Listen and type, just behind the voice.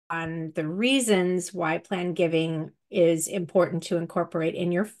on the reasons why planned giving is important to incorporate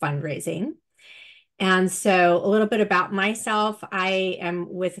in your fundraising. And so a little bit about myself. I am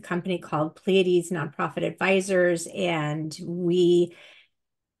with a company called Pleiades Nonprofit Advisors, and we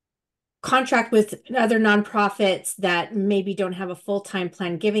contract with other nonprofits that maybe don't have a full-time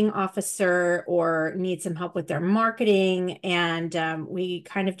planned giving officer or need some help with their marketing. And we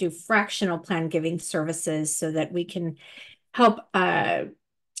kind of do fractional planned giving services so that we can help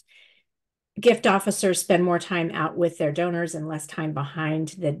gift officers spend more time out with their donors and less time behind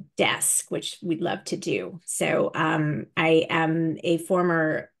the desk, which we'd love to do. So I am a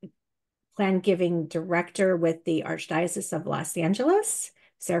former planned giving director with the Archdiocese of Los Angeles.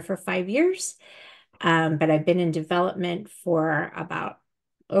 Was there for 5 years. But I've been in development for about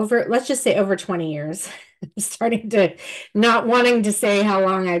let's just say over 20 years. I'm starting to not wanting to say how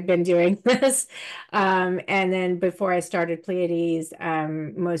long I've been doing this. And then before I started Pleiades,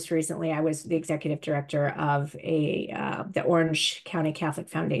 most recently I was the executive director of the Orange County Catholic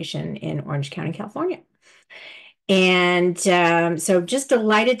Foundation in Orange County, California. And so just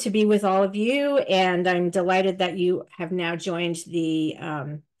delighted to be with all of you. And I'm delighted that you have now joined the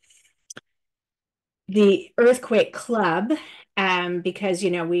Earthquake Club, because,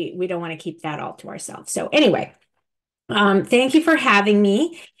 we don't want to keep that all to ourselves. So anyway, thank you for having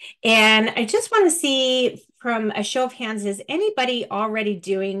me. And I just want to see from a show of hands, is anybody already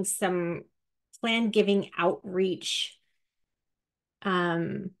doing some planned giving outreach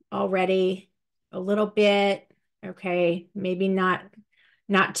already? A little bit. Okay, maybe not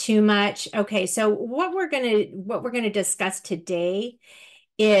too much. Okay, so what we're gonna discuss today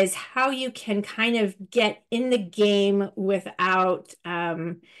is how you can kind of get in the game without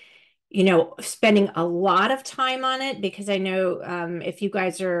spending a lot of time on it, because I know if you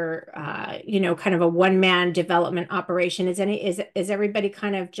guys are kind of a one-man development operation, is everybody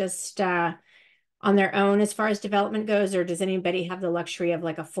kind of just on their own as far as development goes, or does anybody have the luxury of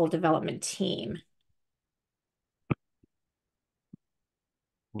like a full development team?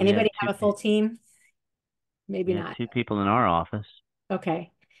 Anybody have a full team? Maybe We have not. two people in our office.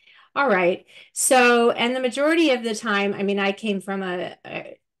 Okay. All right. So, and the majority of the time, I mean, I came from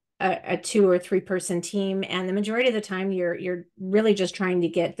a 2 or 3 person team, and the majority of the time you're really just trying to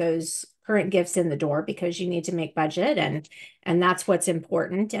get those current gifts in the door because you need to make budget, and that's what's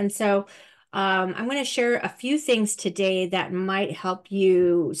important. And so I'm going to share a few things today that might help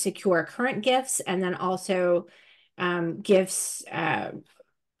you secure current gifts, and then also gifts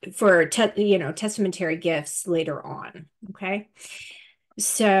for testamentary gifts later on. Okay.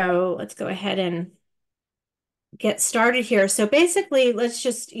 So let's go ahead and get started here. So basically, let's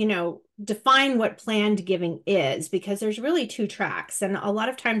just, define what planned giving is, because there's really two tracks. And a lot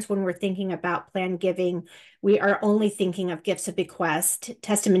of times when we're thinking about planned giving, we are only thinking of gifts of bequest,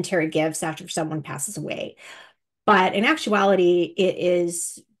 testamentary gifts after someone passes away. But in actuality, it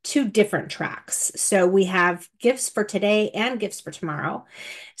is two different tracks. So we have gifts for today and gifts for tomorrow.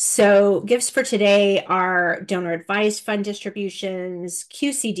 So gifts for today are donor advised fund distributions,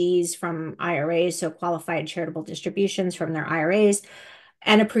 QCDs from IRAs, so qualified charitable distributions from their IRAs,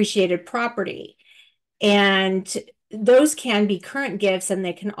 and appreciated property. And those can be current gifts, and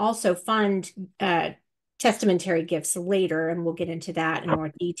they can also fund testamentary gifts later, and we'll get into that in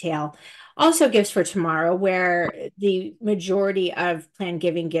more detail. Also gifts for tomorrow, where the majority of planned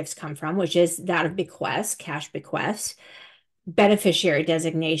giving gifts come from, which is that of bequests, cash bequests, beneficiary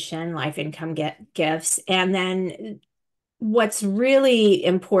designation, life income gifts. And then what's really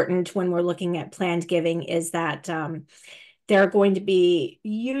important when we're looking at planned giving is that there are going to be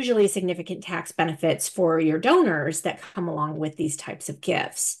usually significant tax benefits for your donors that come along with these types of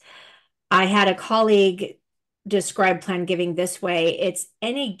gifts. I had a colleague describe planned giving this way: it's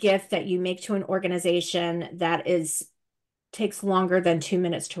any gift that you make to an organization that takes longer than 2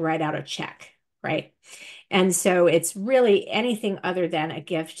 minutes to write out a check, right? And so it's really anything other than a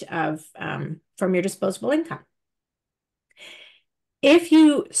gift of from your disposable income. If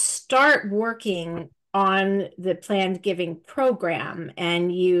you start working on the planned giving program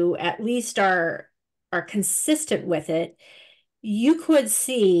and you at least are consistent with it, you could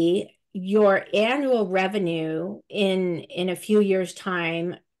see your annual revenue in a few years'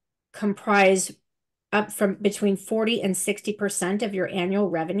 time comprise up from between 40 and 60% of your annual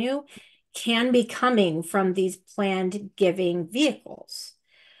revenue can be coming from these planned giving vehicles.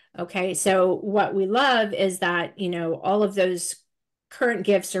 Okay, so what we love is that, all of those current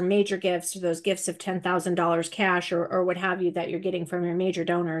gifts or major gifts, or those gifts of $10,000 cash or what have you that you're getting from your major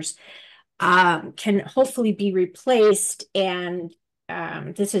donors, can hopefully be replaced. And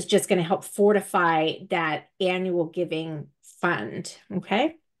this is just going to help fortify that annual giving fund.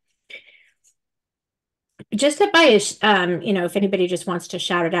 Okay. just to buy if anybody just wants to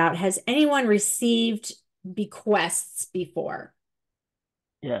shout it out, has anyone received bequests before?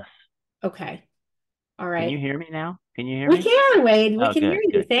 Yes. Okay. All Can right. you hear me now? Can you hear We me? can, Wade. We Oh, can hear good,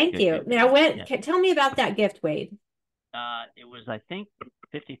 you. good, Thank good, you. good, Now, good. what, Yeah. tell me about that gift, Wade. It was, I think,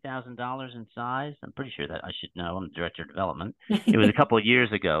 $50,000 in size. I'm pretty sure that I should know. I'm the director of development. It was a couple of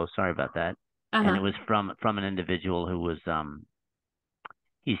years ago. Sorry about that. And it Uh-huh. was from an individual who was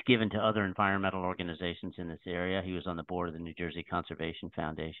he's given to other environmental organizations in this area. He was on the board of the New Jersey Conservation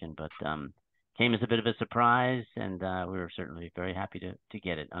Foundation, but came as a bit of a surprise, and we were certainly very happy to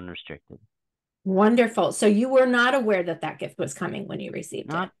get it unrestricted. Wonderful. So you were not aware that that gift was coming when you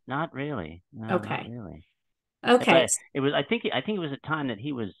received it. Not really. No, not Okay. really. Okay. But it was I think it was a time that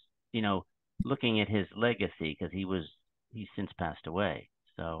he was, you know, looking at his legacy because he's since passed away.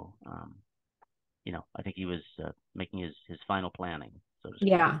 So I think he was making his final planning, so to speak.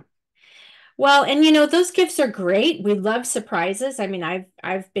 Yeah. Well, and those gifts are great. We love surprises. I mean,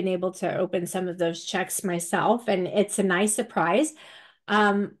 I've been able to open some of those checks myself, and it's a nice surprise.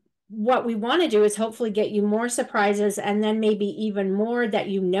 Um, what we want to do is hopefully get you more surprises and then maybe even more that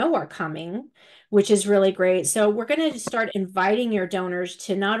are coming, which is really great. So we're going to start inviting your donors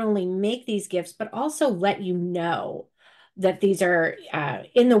to not only make these gifts, but also let you know that these are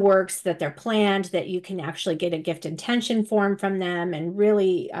in the works, that they're planned, that you can actually get a gift intention form from them and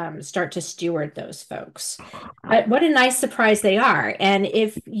really start to steward those folks. But what a nice surprise they are. And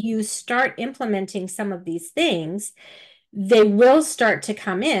if you start implementing some of these things, they will start to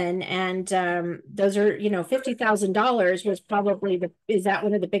come in. And those are, $50,000 was probably is that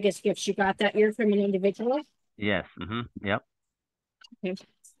one of the biggest gifts you got that year from an individual? Yes. Yep. Okay.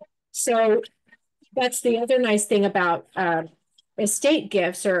 So that's the other nice thing about estate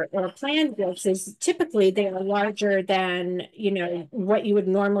gifts or planned gifts is typically they are larger than, what you would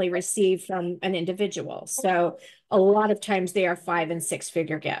normally receive from an individual. So a lot of times they are 5 and 6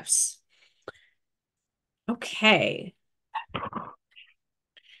 figure gifts. Okay.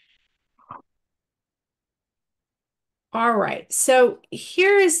 All right. So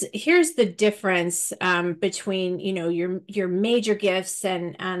here's the difference between your major gifts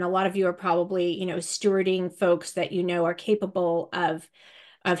and a lot of you are probably stewarding folks that are capable of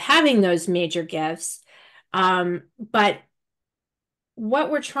having those major gifts. But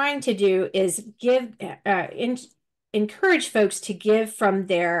what we're trying to do is encourage folks to give from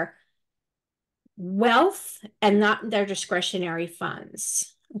their wealth and not their discretionary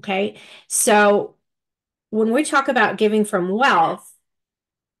funds. Okay. So when we talk about giving from wealth,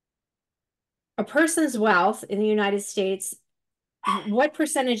 a person's wealth in the United States, what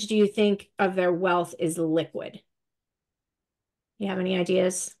percentage do you think of their wealth is liquid? You have any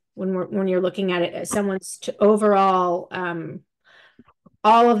ideas when you're looking at it as someone's overall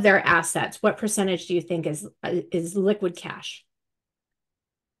all of their assets? What percentage do you think is liquid cash?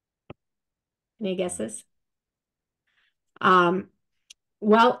 Any guesses? Um,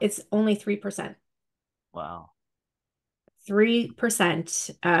 well, it's only 3%. Wow. 3%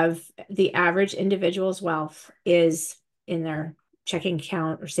 of the average individual's wealth is in their checking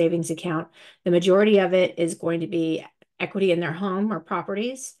account or savings account. The majority of it is going to be equity in their home or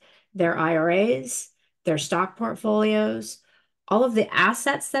properties, their IRAs, their stock portfolios. All of the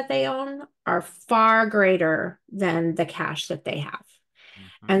assets that they own are far greater than the cash that they have.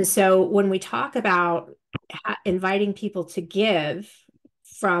 Hmm. And so when we talk about inviting people to give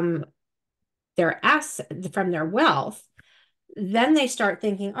from from their wealth, then they start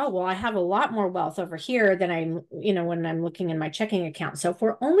thinking, oh, well, I have a lot more wealth over here than when I'm looking in my checking account. So if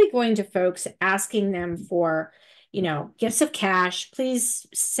we're only going to folks asking them for, gifts of cash, please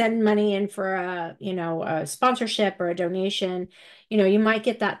send money in for a sponsorship or a donation, you might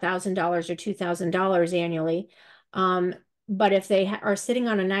get that $1,000 or $2,000 annually. Um, but if they are sitting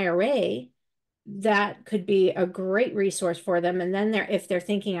on an IRA, that could be a great resource for them. And then if they're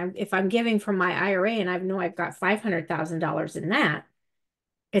thinking, if I'm giving from my IRA and I know I've got $500,000 in that,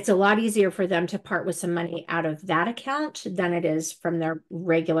 it's a lot easier for them to part with some money out of that account than it is from their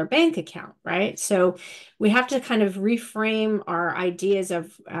regular bank account, right? So we have to kind of reframe our ideas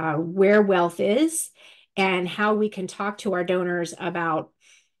of where wealth is and how we can talk to our donors about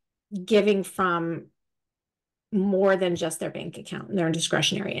giving from more than just their bank account and their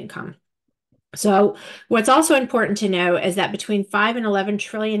discretionary income. So what's also important to know is that between $5 and $11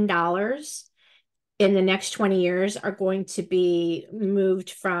 trillion in the next 20 years are going to be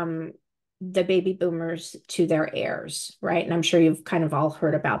moved from the baby boomers to their heirs, right? And I'm sure you've kind of all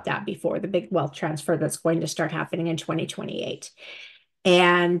heard about that before, the big wealth transfer that's going to start happening in 2028.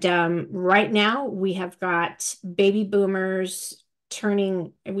 And right now we have got baby boomers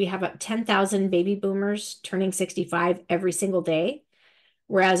we have 10,000 baby boomers turning 65 every single day.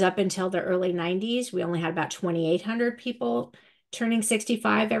 Whereas up until the early 90s, we only had about 2,800 people turning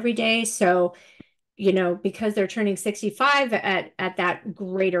 65 every day. So, because they're turning 65 at that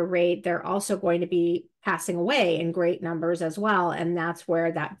greater rate, they're also going to be passing away in great numbers as well. And that's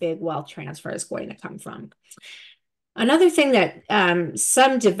where that big wealth transfer is going to come from. Another thing that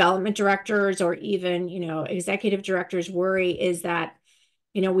some development directors or even, executive directors worry is that,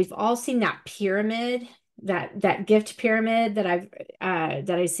 we've all seen that pyramid, that gift pyramid that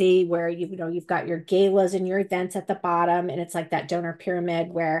I see where you've got your galas and your events at the bottom, and it's like that donor pyramid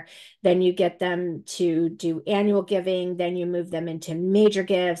where then you get them to do annual giving, then you move them into major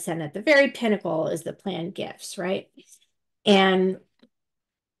gifts, and at the very pinnacle is the planned gifts, right? And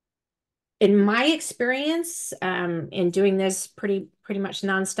in my experience, in doing this pretty much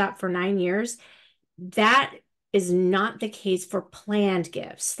nonstop for 9 years, that is not the case for planned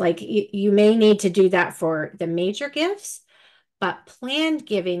gifts. Like you may need to do that for the major gifts, but planned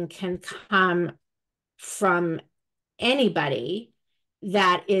giving can come from anybody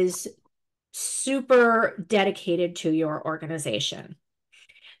that is super dedicated to your organization.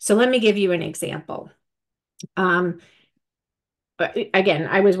 So let me give you an example. Again,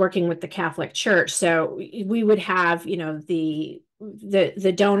 I was working with the Catholic Church, so we would have, the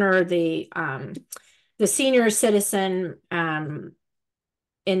donor, the senior citizen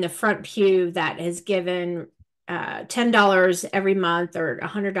in the front pew that has given $10 every month or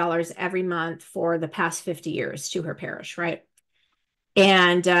 $100 every month for the past 50 years to her parish, right?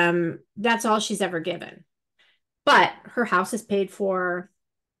 And that's all she's ever given. But her house is paid for.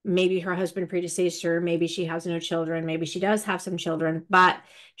 Maybe her husband predeceased her. Maybe she has no children. Maybe she does have some children, but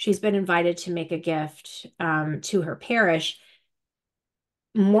she's been invited to make a gift to her parish.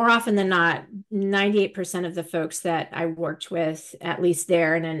 More often than not, 98% of the folks that I worked with, at least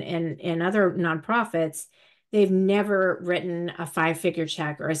there and in other nonprofits, they've never written a 5-figure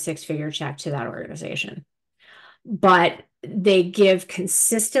check or a 6-figure check to that organization. But they give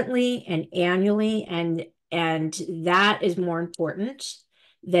consistently and annually, and that is more important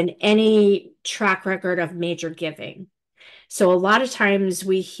than any track record of major giving. So a lot of times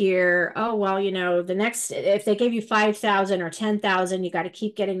we hear, oh, well, the next, if they gave you 5,000 or 10,000, you got to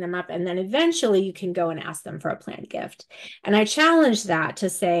keep getting them up. And then eventually you can go and ask them for a planned gift. And I challenge that to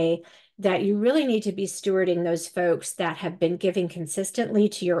say that you really need to be stewarding those folks that have been giving consistently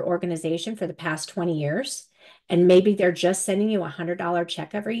to your organization for the past 20 years. And maybe they're just sending you a $100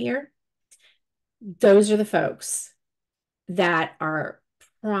 check every year. Those are the folks that are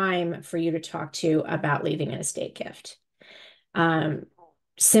prime for you to talk to about leaving an estate gift.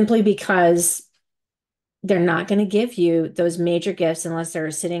 Simply because they're not going to give you those major gifts unless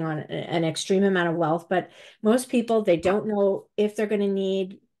they're sitting on an extreme amount of wealth. But most people, they don't know if they're going to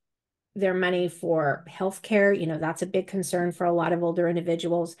need their money for healthcare. That's a big concern for a lot of older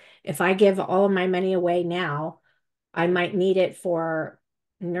individuals. If I give all of my money away now, I might need it for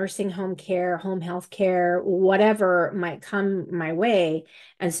nursing home care, home health care, whatever might come my way.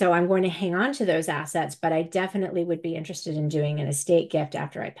 And so I'm going to hang on to those assets, but I definitely would be interested in doing an estate gift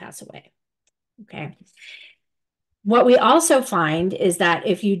after I pass away. Okay. What we also find is that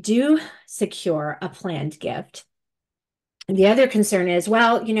if you do secure a planned gift, the other concern is,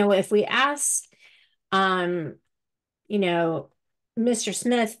 well, if we ask, Mr.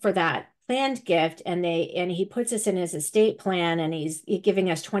 Smith for that planned gift and he puts us in his estate plan and he's giving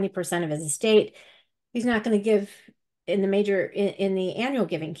us 20% of his estate, he's not going to give in the annual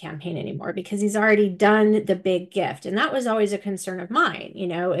giving campaign anymore because he's already done the big gift. And that was always a concern of mine,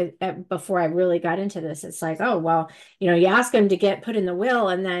 before I really got into this. It's like, oh, well, you ask him to get put in the will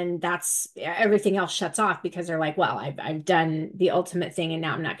and then that's everything else shuts off because they're like, well, I've done the ultimate thing and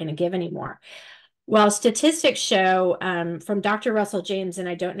now I'm not going to give anymore. Well, statistics show from Dr. Russell James, and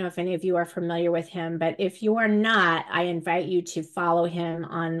I don't know if any of you are familiar with him, but if you are not, I invite you to follow him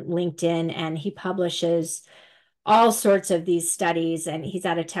on LinkedIn, and he publishes all sorts of these studies, and he's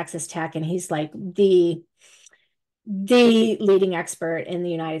out of Texas Tech, and he's like the leading expert in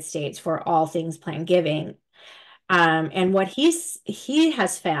the United States for all things planned giving. And what he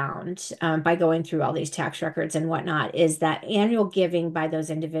has found by going through all these tax records and whatnot is that annual giving by those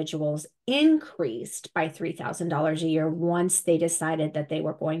individuals increased by $3,000 a year once they decided that they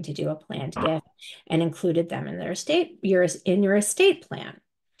were going to do a planned gift and included them in their your estate plan.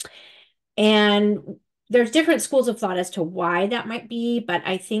 And there's different schools of thought as to why that might be, but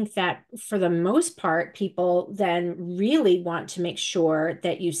I think that for the most part, people then really want to make sure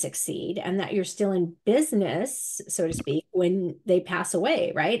that you succeed and that you're still in business, so to speak, when they pass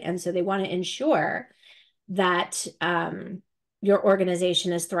away, right? And so they want to ensure that your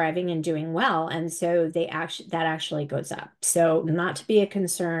organization is thriving and doing well, and so that actually goes up. So not to be a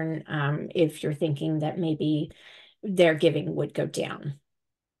concern if you're thinking that maybe their giving would go down.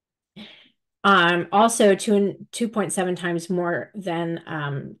 Also 2.7 times more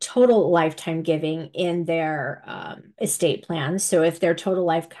than total lifetime giving in their estate plan. So if their total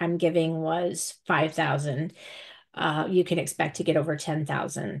lifetime giving was 5,000, you can expect to get over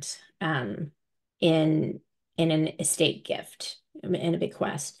 10,000 in an estate gift, in a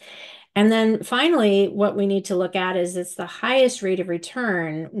bequest. And then finally, what we need to look at is it's the highest rate of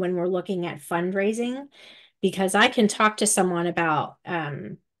return when we're looking at fundraising, because I can talk to someone about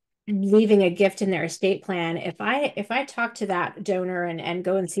leaving a gift in their estate plan. If I talk to that donor and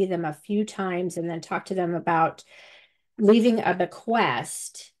go and see them a few times and then talk to them about leaving a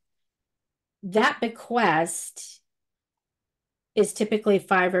bequest, that bequest is typically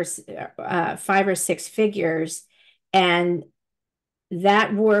five or six figures, and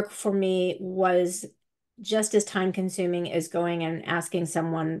that work for me was just as time consuming as going and asking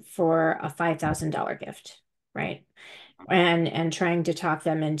someone for a $5,000 gift, right? And trying to talk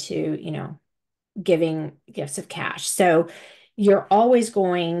them into, giving gifts of cash. So you're always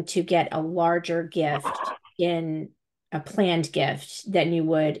going to get a larger gift in a planned gift than you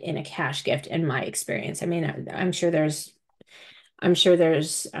would in a cash gift, in my experience. I mean, I'm sure there's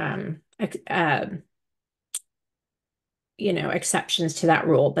exceptions to that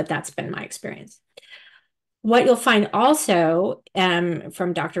rule, but that's been my experience. What you'll find also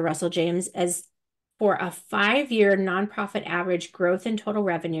from Dr. Russell James is for a 5-year nonprofit average growth in total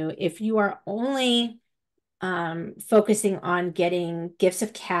revenue, if you are only focusing on getting gifts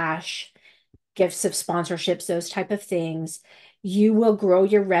of cash, gifts of sponsorships, those type of things, you will grow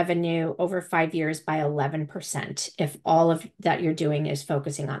your revenue over 5 years by 11% if all of that you're doing is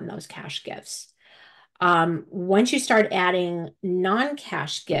focusing on those cash gifts. Once you start adding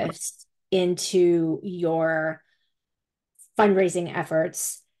non-cash gifts into your fundraising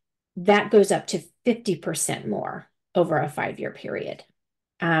efforts, that goes up to 50% more over a 5-year period.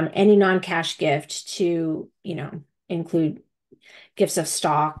 Any non-cash gift to, include gifts of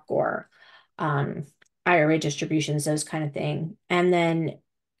stock or IRA distributions, those kind of thing. And then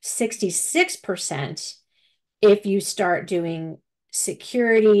 66% if you start doing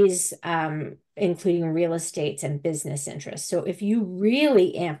securities, including real estates and business interests. So if you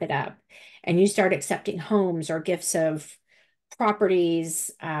really amp it up and you start accepting homes or gifts of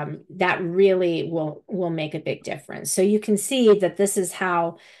properties, that really will make a big difference. So you can see that this is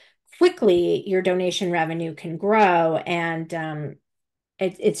how quickly your donation revenue can grow, and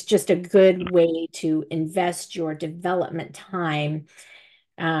it's just a good way to invest your development time.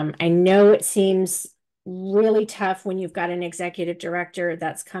 I know it seems really tough when you've got an executive director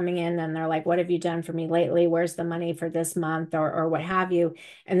that's coming in and they're like, what have you done for me lately? Where's the money for this month, or what have you?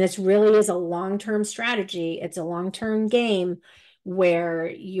 And this really is a long-term strategy. It's a long-term game where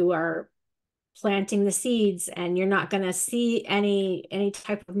you are planting the seeds, and you're not going to see any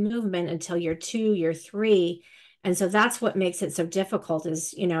type of movement until year 2, year 3. And so that's what makes it so difficult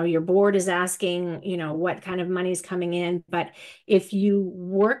is, your board is asking, what kind of money is coming in. But if you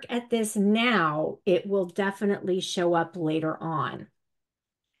work at this now, it will definitely show up later on.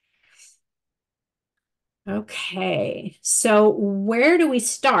 Okay, so where do we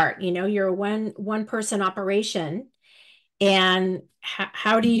start? You're a one person operation, and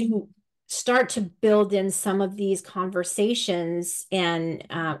how do you start to build in some of these conversations and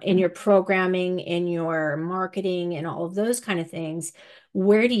in your programming, in your marketing, and all of those kind of things?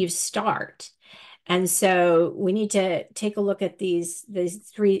 Where do you start? And so we need to take a look at these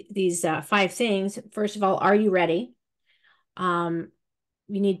 5 things. First of all, are you ready? You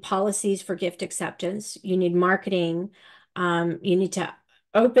need policies for gift acceptance. You need marketing. You need to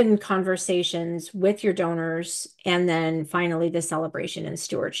open conversations with your donors. And then finally, the celebration and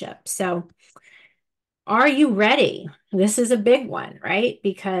stewardship. So are you ready? This is a big one, right?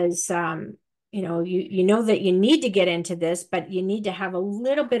 Because, you know that you need to get into this, but you need to have a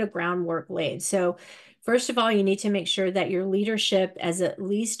little bit of groundwork laid. So first of all, you need to make sure that your leadership is at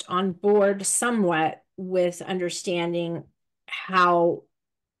least on board somewhat with understanding how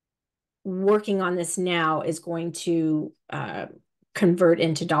working on this now is going to convert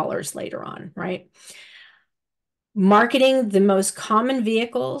into dollars later on, right? Marketing the most common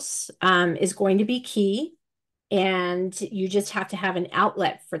vehicles is going to be key, and you just have to have an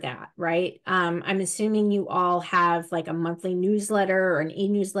outlet for that, right? I'm assuming you all have like a monthly newsletter or an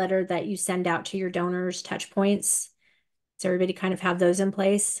e-newsletter that you send out to your donors, touch points. Does everybody kind of have those in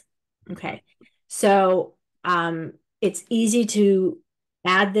place? Okay. So it's easy to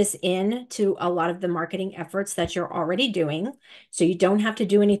add this in to a lot of the marketing efforts that you're already doing. So you don't have to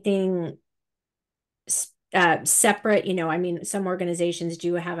do anything separate. I mean, some organizations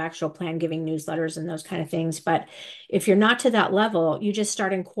do have actual plan giving newsletters and those kind of things, but if you're not to that level, you just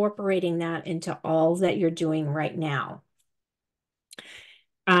start incorporating that into all that you're doing right now.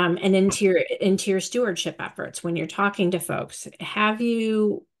 And into your stewardship efforts when you're talking to folks. Have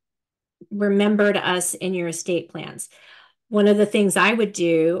you remembered us in your estate plans? One of the things I would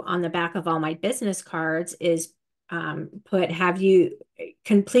do on the back of all my business cards is have you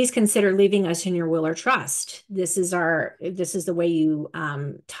please consider leaving us in your will or trust. This is the way you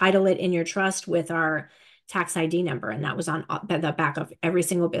title it in your trust with our tax ID number. And that was on the back of every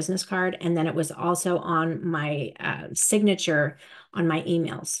single business card. And then it was also on my signature on my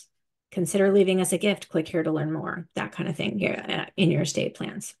emails. Consider leaving us a gift. Click here to learn more. That kind of thing in your estate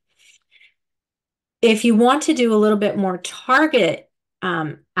plans. If you want to do a little bit more target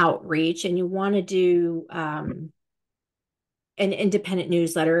outreach and you want to do an independent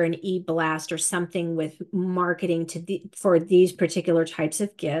newsletter, an e-blast, or something with marketing for these particular types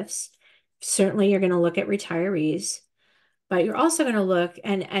of gifts, certainly you're going to look at retirees. But you're also going to look,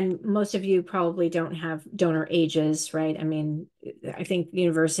 and most of you probably don't have donor ages, right? I mean, I think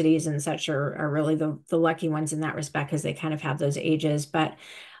universities and such are really the lucky ones in that respect because they kind of have those ages. But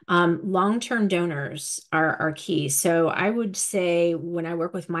long-term donors are key. So I would say when I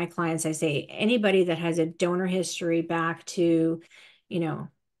work with my clients, I say anybody that has a donor history back to,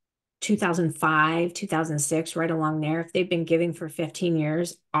 2005, 2006, right along there. If they've been giving for 15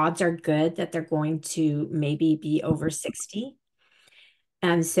 years, odds are good that they're going to maybe be over 60.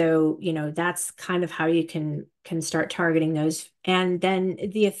 And so, that's kind of how you can start targeting those. And then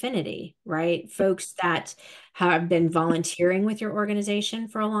the affinity, right? Folks that have been volunteering with your organization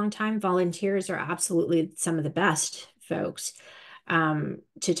for a long time. Volunteers are absolutely some of the best folks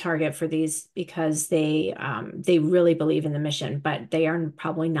to target for these because they really believe in the mission, but they are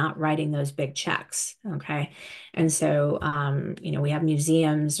probably not writing those big checks. Okay. And so we have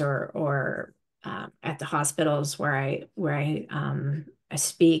museums or at the hospitals where I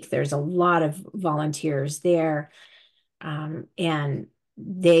speak, there's a lot of volunteers there, and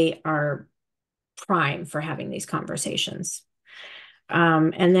they are prime for having these conversations.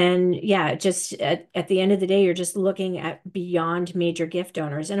 And then, yeah, just at the end of the day, you're just looking at beyond major gift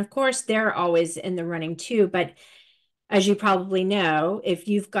donors. And of course, they're always in the running too. But as you probably know, if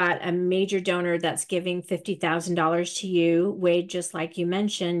you've got a major donor that's giving $50,000 to you, Wade, just like you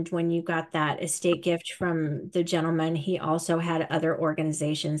mentioned, when you got that estate gift from the gentleman, he also had other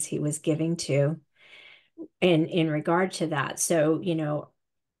organizations he was giving to in regard to that. So,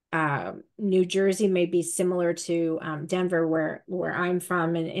 New Jersey may be similar to Denver, where I'm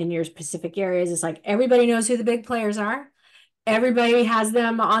from, and in your specific areas. It's like everybody knows who the big players are. Everybody has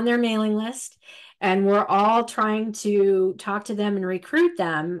them on their mailing list, and we're all trying to talk to them and recruit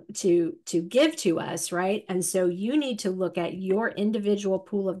them to give to us, right? And so you need to look at your individual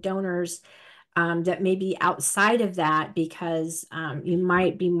pool of donors that may be outside of that because you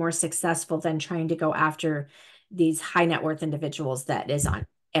might be more successful than trying to go after these high net worth individuals that is on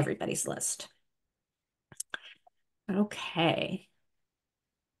everybody's list. Okay.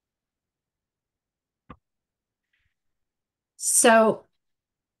 So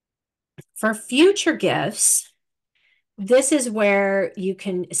for future gifts, this is where you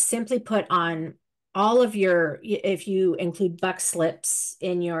can simply put on all of if you include buck slips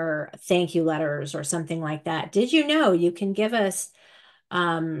in your thank you letters or something like that. Did you know you can give us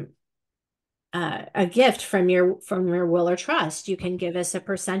um, a gift from your will or trust? You can give us a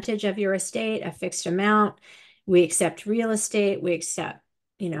percentage of your estate, a fixed amount. We accept real estate. We accept,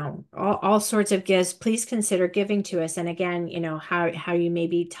 all sorts of gifts. Please consider giving to us. And again, how you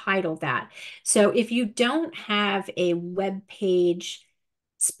maybe title that. So if you don't have a web page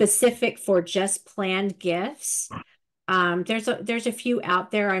specific for just planned gifts, there's a few out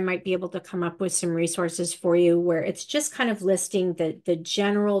there. I might be able to come up with some resources for you where it's just kind of listing the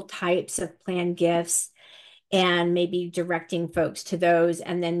general types of planned gifts and maybe directing folks to those.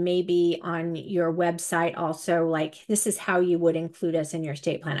 And then maybe on your website also, like this is how you would include us in your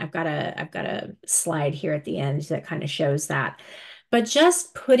estate plan. I've got a slide here at the end that kind of shows that. But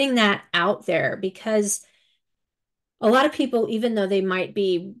just putting that out there because a lot of people, even though they might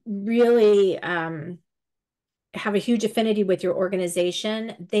be really have a huge affinity with your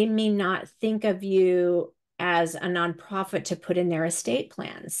organization, they may not think of you as a nonprofit to put in their estate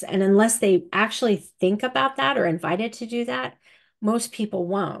plans. And unless they actually think about that or invited to do that, most people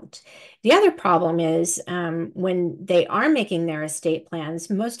won't. The other problem is when they are making their estate plans,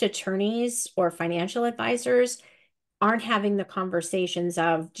 most attorneys or financial advisors aren't having the conversations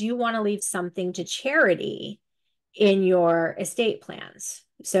of, do you want to leave something to charity in your estate plans?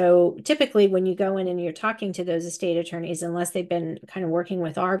 So typically when you go in and you're talking to those estate attorneys, unless they've been kind of working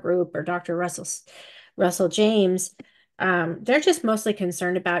with our group or Dr. Russell James, they're just mostly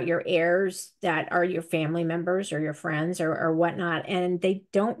concerned about your heirs that are your family members or your friends or whatnot. And they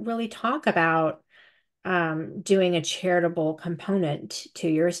don't really talk about doing a charitable component to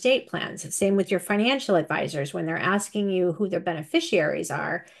your estate plans. Same with your financial advisors. When they're asking you who their beneficiaries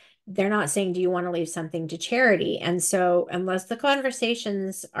are, they're not saying, do you want to leave something to charity? And so, unless the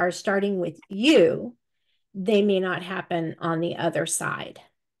conversations are starting with you, they may not happen on the other side.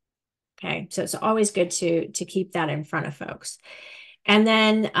 Okay. So, it's always good to keep that in front of folks. And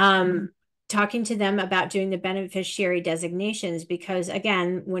then talking to them about doing the beneficiary designations, because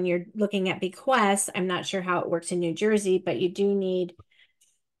again, when you're looking at bequests, I'm not sure how it works in New Jersey, but you do need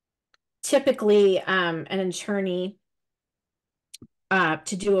typically an attorney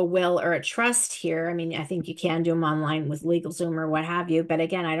to do a will or a trust here. I mean, I think you can do them online with LegalZoom or what have you, but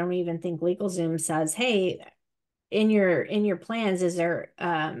again, I don't even think LegalZoom says, hey, in your plans, is there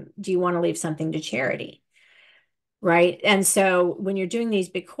do you want to leave something to charity? Right. And so when you're doing these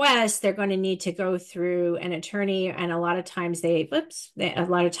bequests, they're going to need to go through an attorney. And a lot of times a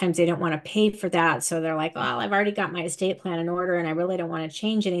lot of times they don't want to pay for that. So they're like, well, I've already got my estate plan in order and I really don't want to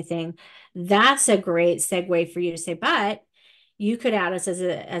change anything. That's a great segue for you to say, but you could add us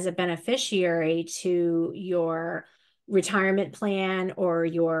as a beneficiary to your retirement plan or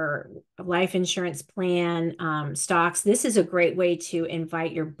your life insurance plan, stocks. This is a great way to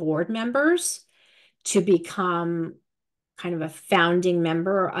invite your board members to become kind of a founding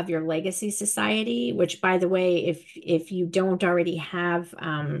member of your legacy society, which, by the way, if you don't already have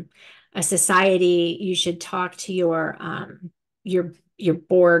a society, you should talk to your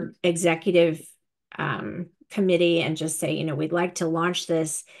board executive committee and just say, we'd like to launch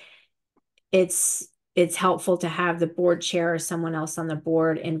this. It's helpful to have the board chair or someone else on the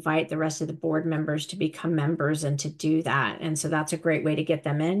board invite the rest of the board members to become members and to do that. And so that's a great way to get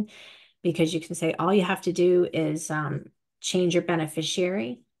them in, because you can say all you have to do is change your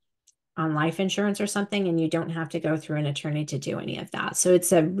beneficiary on life insurance or something, and you don't have to go through an attorney to do any of that. So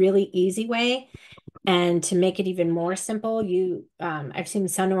it's a really easy way. And to make it even more simple, I've seen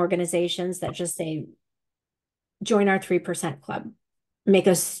some organizations that just say, join our 3% club, make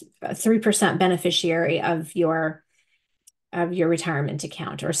us a 3% beneficiary of your retirement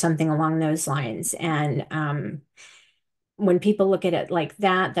account or something along those lines. And when people look at it like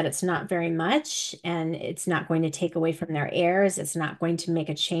that it's not very much and it's not going to take away from their heirs, it's not going to make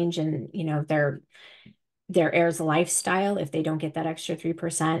a change in, their heirs' lifestyle if they don't get that extra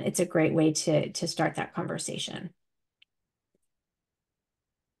 3%, it's a great way to start that conversation.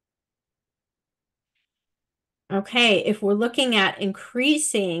 Okay, if we're looking at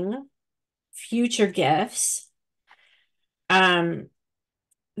increasing future gifts,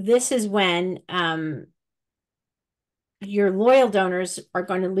 this is when your loyal donors are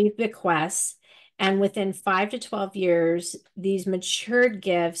going to leave bequests, and within 5 to 12 years, these matured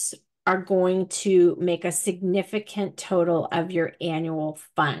gifts are going to make a significant total of your annual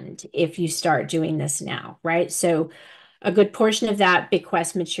fund if you start doing this now, right? So a good portion of that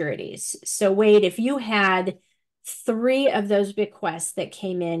bequest maturities. So Wade, if you had 3 of those bequests that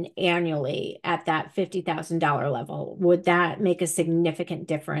came in annually at that $50,000 level, would that make a significant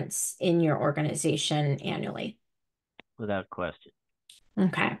difference in your organization annually? Without question.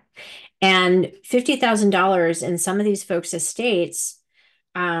 Okay. And $50,000 in some of these folks' estates,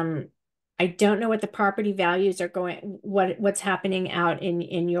 I don't know what the property values are what's happening out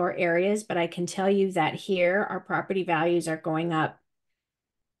in your areas, but I can tell you that here our property values are going up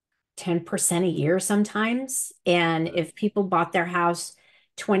 10% a year sometimes. And if people bought their house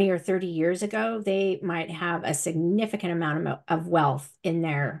 20 or 30 years ago, they might have a significant amount of wealth in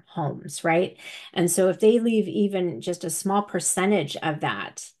their homes, right? And so if they leave even just a small percentage of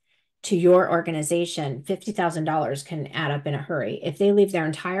that to your organization, $50,000 can add up in a hurry. If they leave their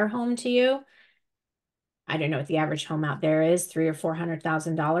entire home to you, I don't know what the average home out there is, $300,000 or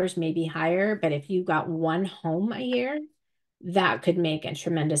 $400,000, maybe higher. But if you got one home a year, that could make a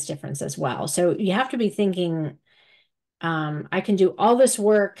tremendous difference as well. So you have to be thinking, I can do all this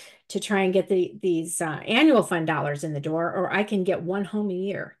work to try and get these annual fund dollars in the door, or I can get one home a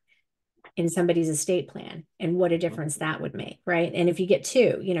year in somebody's estate plan, and what a difference that would make, right? And if you get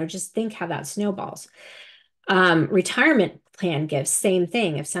 2, just think how that snowballs. Retirement plan gifts, same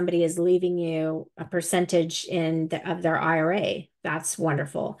thing. If somebody is leaving you a percentage of their IRA, that's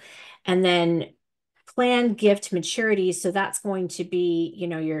wonderful. And then planned gift maturities. So that's going to be,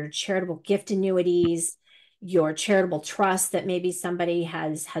 your charitable gift annuities, your charitable trust that maybe somebody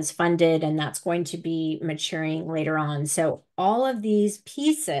has funded and that's going to be maturing later on. So all of these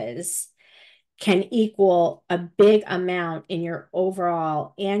pieces can equal a big amount in your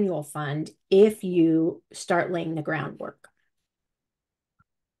overall annual fund if you start laying the groundwork.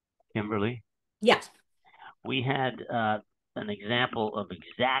 Kimberly, Yeah. we had an example of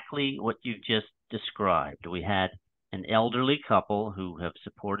exactly what you've just described. We had an elderly couple who have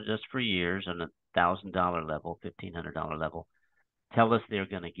supported us for years on $1,000 level, $1,500 level, tell us they're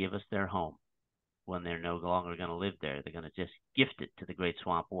going to give us their home when they're no longer going to live there. They're going to just gift it to the Great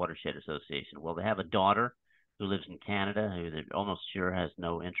Swamp Watershed Association. Well, they have a daughter who lives in Canada who they're almost sure has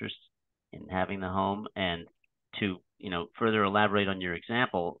no interest in having the home. And to further elaborate on your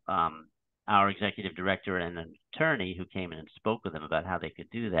example, our executive director and an attorney who came in and spoke with them about how they could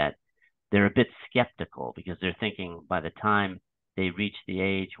do that, they're a bit skeptical because they're thinking by the time they reach the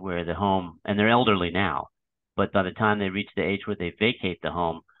age where the home, and they're elderly now, but by the time they reach the age where they vacate the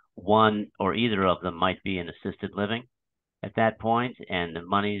home, one or either of them might be in assisted living at that point, and the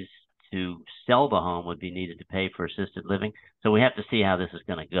monies to sell the home would be needed to pay for assisted living. So we have to see how this is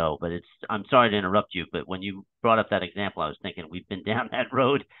going to go. But I'm sorry to interrupt you, but when you brought up that example, I was thinking we've been down that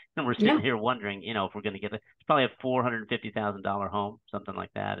road and we're sitting Yeah. here wondering, if we're going to get it's probably a $450,000 home, something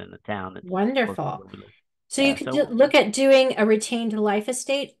like that in the town that's close to Wonderful. where we live. So you Yeah. could So, look at doing a retained life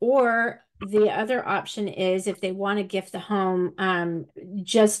estate, or the other option is if they want to gift the home,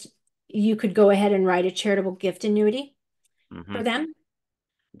 just you could go ahead and write a charitable gift annuity mm-hmm, for them.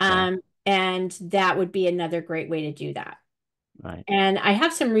 okay, And that would be another great way to do that. right. And I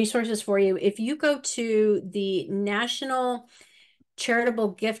have some resources for you. If you go to the National Charitable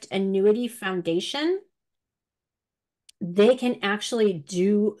Gift Annuity Foundation, they can actually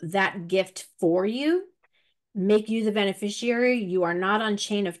do that gift for you, make you the beneficiary. You are not on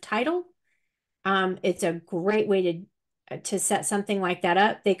chain of title. It's a great way to set something like that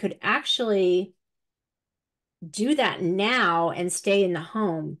up. They could actually do that now and stay in the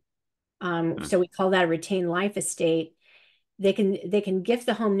home. Mm, So we call that a retained life estate. They can gift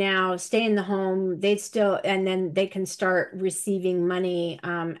the home now, stay in the home. And then they can start receiving money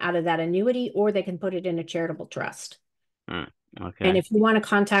out of that annuity, or they can put it in a charitable trust. mm, And okay. if you want to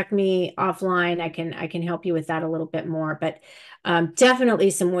contact me offline, I can help you with that a little bit more. But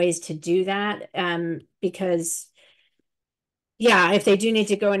definitely some ways to do that, because yeah, if they do need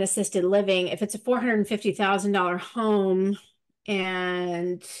to go in assisted living, if it's a $450,000 home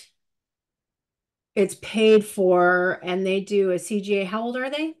and it's paid for and they do a CGA, how old are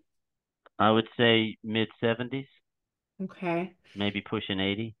they? I would say mid 70s, Okay. maybe pushing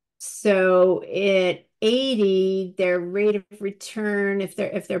 80. So at 80, their rate of return, if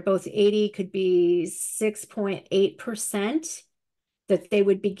they're both 80, could be 6.8% that they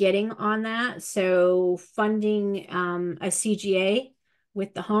would be getting on that. So funding a CGA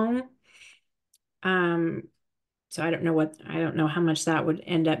with the home. Um, so I don't know how much that would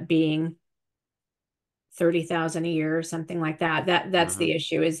end up being. 30,000 a year or something like that. That's Mm-hmm, the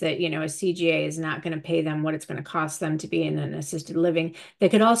issue, is that, a CGA is not going to pay them what it's going to cost them to be in an assisted living. They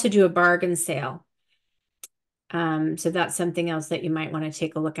could also do a bargain sale. So that's something else that you might want to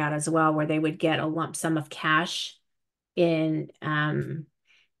take a look at as well, where they would get a lump sum of cash in, and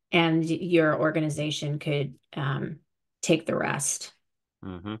your organization could take the rest.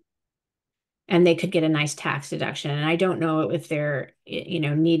 mm-hmm, And they could get a nice tax deduction. And I don't know if they're,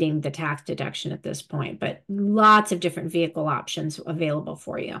 needing the tax deduction at this point, but lots of different vehicle options available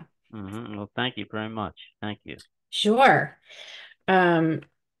for you. mm-hmm. Well, thank you very much. Thank you. Sure. Um,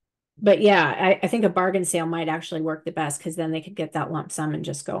 but yeah, I think a bargain sale might actually work the best, because then they could get that lump sum and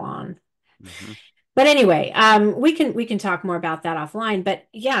just go on. Mm-hmm, But anyway, we can talk more about that offline. But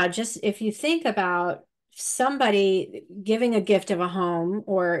yeah, just if you think about somebody giving a gift of a home,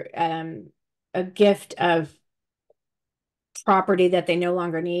 or a gift of property that they no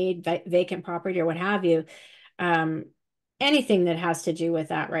longer need, vacant property or what have you, um, anything that has to do with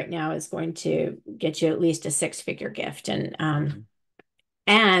that right now is going to get you at least a six-figure gift, mm-hmm,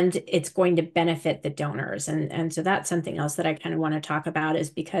 and it's going to benefit the donors. And so that's something else that I kind of want to talk about, is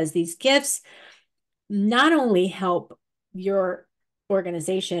because these gifts not only help your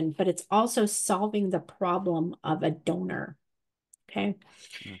organization, but it's also solving the problem of a donor. Okay.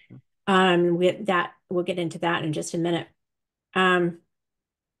 mm-hmm, We'll get into that in just a minute. Um,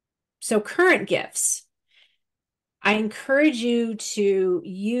 so current gifts, I encourage you to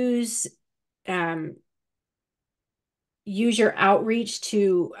um, use your outreach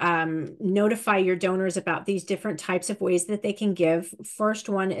to notify your donors about these different types of ways that they can give. First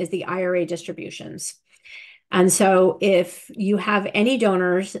one is the IRA distributions. And so if you have any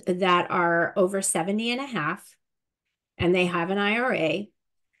donors that are over 70 and a half and they have an IRA,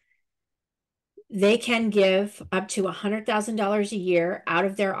 they can give up to $100,000 a year out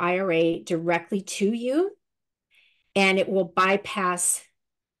of their IRA directly to you, and it will bypass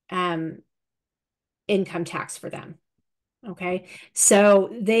um, income tax for them. Okay.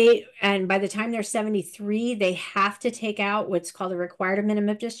 So and by the time they're 73, they have to take out what's called a required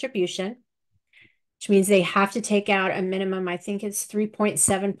minimum distribution, which means they have to take out a minimum, I think it's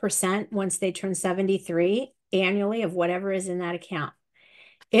 3.7% once they turn 73 annually of whatever is in that account.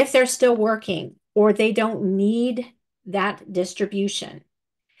 If they're still working or they don't need that distribution,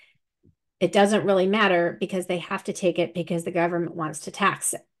 it doesn't really matter because they have to take it because the government wants to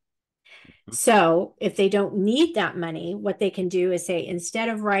tax it. So if they don't need that money, what they can do is say, instead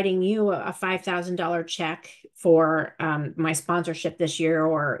of writing you a $5,000 check for my sponsorship this year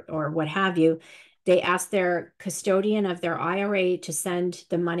or what have you, they ask their custodian of their IRA to send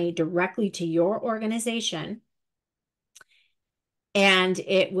the money directly to your organization, and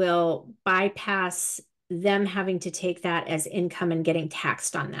it will bypass them having to take that as income and getting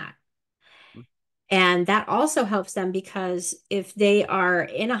taxed on that. And that also helps them because if they are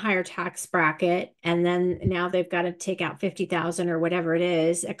in a higher tax bracket and then now they've got to take out 50,000 or whatever it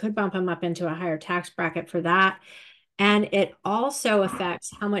is, it could bump them up into a higher tax bracket for that. And it also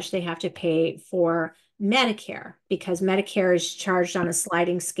affects how much they have to pay for Medicare, because Medicare is charged on a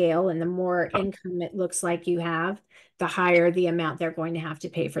sliding scale, and the more income it looks like you have, the higher the amount they're going to have to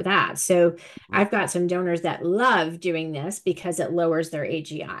pay for that. So I've got some donors that love doing this because it lowers their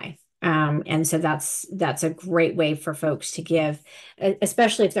AGI. And so that's a great way for folks to give,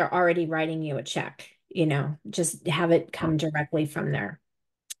 especially if they're already writing you a check, just have it come directly from their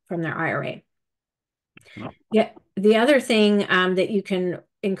IRA. Yeah. The other thing that you can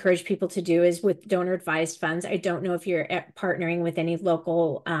encourage people to do is with donor advised funds. I don't know if you're partnering with any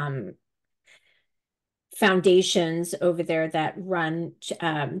local foundations over there that run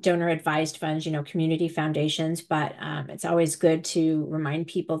donor advised funds, community foundations, but it's always good to remind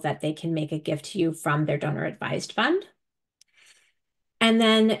people that they can make a gift to you from their donor advised fund. And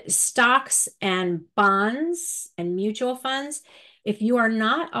then stocks and bonds and mutual funds. If you are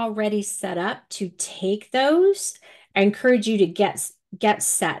not already set up to take those, I encourage you to get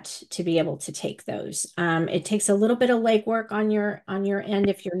set to be able to take those. It takes a little bit of legwork on your end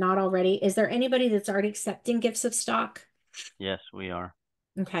if you're not already. Is there anybody that's already accepting gifts of stock? Yes, we are.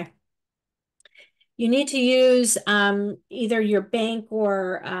 Okay. You need to use either your bank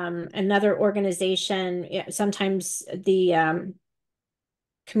or another organization. Sometimes the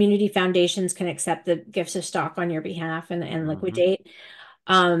community foundations can accept the gifts of stock on your behalf and liquidate.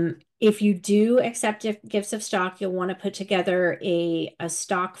 If you do accept gifts of stock, you'll want to put together a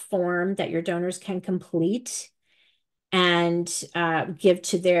stock form that your donors can complete and give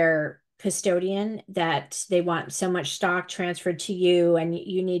to their custodian that they want so much stock transferred to you, and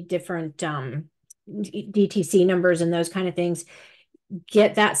you need different DTC numbers and those kind of things.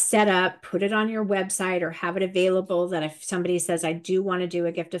 Get that set up, put it on your website or have it available that if somebody says, I do want to do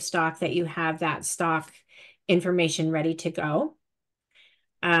a gift of stock, that you have that stock information ready to go,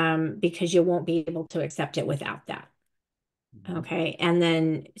 because you won't be able to accept it without that. Okay. And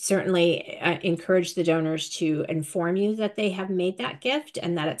then certainly encourage the donors to inform you that they have made that gift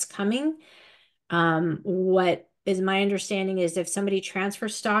and that it's coming. What is my understanding is if somebody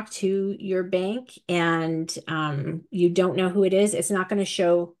transfers stock to your bank and you don't know who it is, it's not going to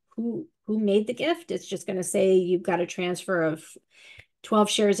show who made the gift. It's just going to say you've got a transfer of 12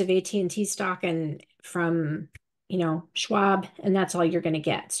 shares of AT&T stock and from Schwab, and that's all you're going to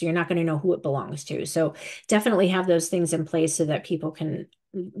get. So you're not going to know who it belongs to. So definitely have those things in place so that people can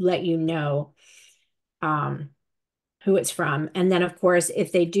let you know who it's from. And then of course,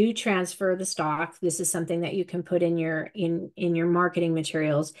 if they do transfer the stock, this is something that you can put in your marketing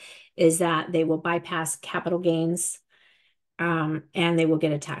materials, is that they will bypass capital gains, and they will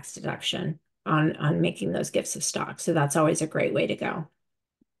get a tax deduction on making those gifts of stock. So that's always a great way to go.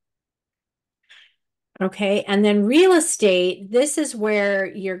 Okay. And then real estate, this is where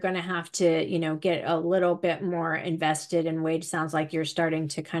you're going to have to, get a little bit more invested. And Wade, sounds like you're starting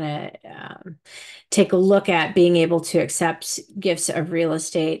to kind of take a look at being able to accept gifts of real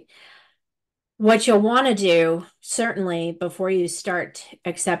estate. What you'll want to do, certainly before you start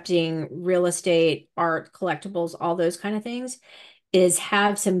accepting real estate, art, collectibles, all those kind of things, is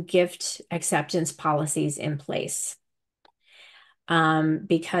have some gift acceptance policies in place.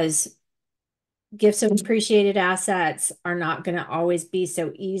 Because gifts of appreciated assets are not going to always be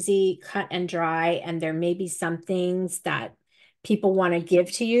so easy, cut and dry. And there may be some things that people want to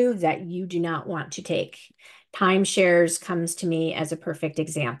give to you that you do not want to take. Timeshares comes to me as a perfect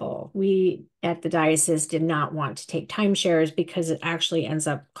example. We at the diocese did not want to take timeshares because it actually ends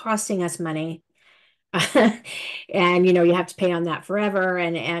up costing us money. And you have to pay on that forever.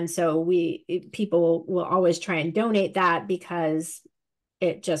 And so people will always try and donate that because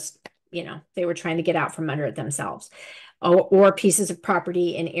it just, they were trying to get out from under it themselves. Or pieces of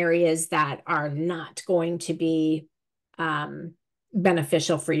property in areas that are not going to be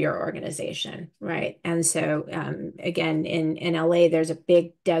beneficial for your organization, right? And so again, in LA, there's a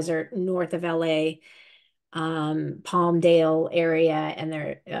big desert north of LA, Palmdale area,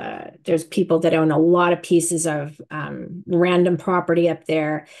 and there's people that own a lot of pieces of random property up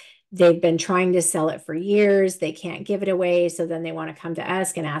there. They've been trying to sell it for years. They can't give it away. So then they want to come to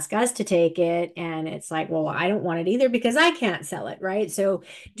us and ask us to take it. And it's like, well, I don't want it either because I can't sell it, right? So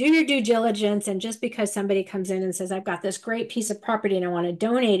do your due diligence. And just because somebody comes in and says, I've got this great piece of property and I want to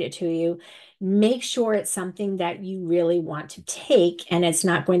donate it to you, make sure it's something that you really want to take and it's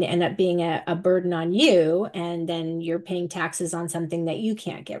not going to end up being a burden on you. And then you're paying taxes on something that you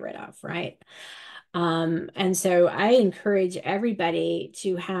can't get rid of, right? And so I encourage everybody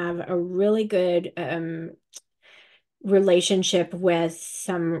to have a really good relationship with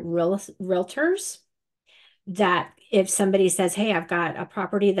some realtors, that if somebody says, hey, I've got a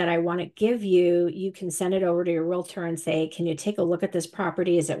property that I want to give you, you can send it over to your realtor and say, can you take a look at this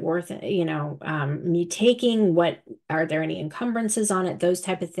property? Is it worth, me taking? What, are there any encumbrances on it? Those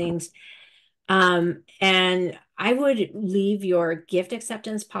type of things. And I would leave your gift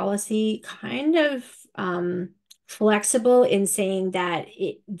acceptance policy kind of flexible in saying that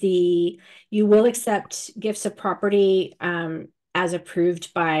you will accept gifts of property as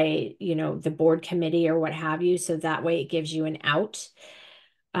approved by, the board committee or what have you. So that way it gives you an out.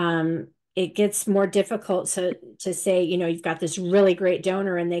 It gets more difficult to say, you've got this really great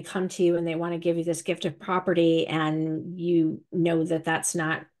donor and they come to you and they want to give you this gift of property, and that that's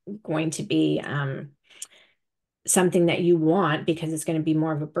not going to be something that you want because it's going to be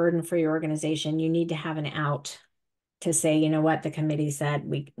more of a burden for your organization. You need to have an out to say, you know what, the committee said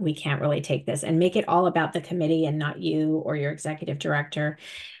we can't really take this, and make it all about the committee and not you or your executive director,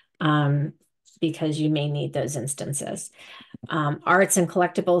 because you may need those instances. Arts and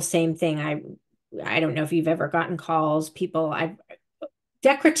collectibles, same thing. I don't know if you've ever gotten calls.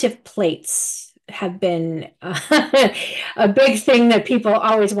 Decorative plates have been a big thing that people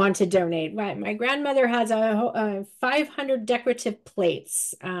always want to donate. My grandmother has a 500 decorative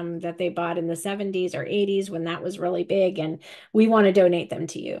plates that they bought in the 70s or 80s when that was really big, and we want to donate them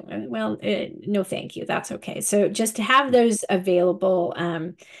to you. Well, no, thank you. That's okay. So just to have those available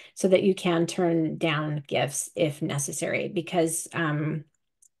so that you can turn down gifts if necessary, because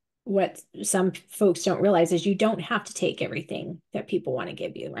what some folks don't realize is you don't have to take everything that people want to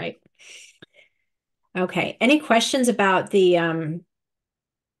give you, right? Okay. Any questions about the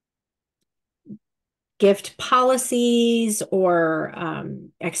gift policies or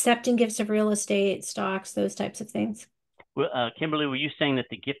accepting gifts of real estate, stocks, those types of things? Well, Kimberly, were you saying that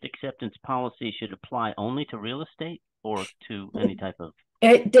the gift acceptance policy should apply only to real estate or to any type of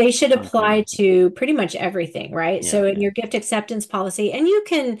They should apply fundraising? to pretty much everything, right? Yeah, So in yeah. your gift acceptance policy, and you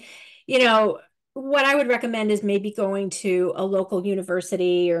can, what I would recommend is maybe going to a local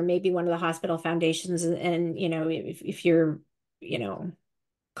university or maybe one of the hospital foundations, and if you're, you know,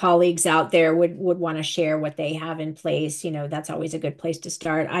 colleagues out there would want to share what they have in place, that's always a good place to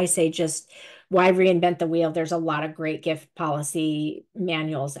start. I say just why reinvent the wheel? There's a lot of great gift policy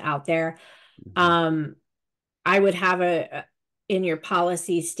manuals out there. Mm-hmm. I would have in your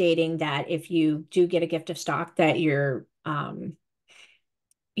policy stating that if you do get a gift of stock, that your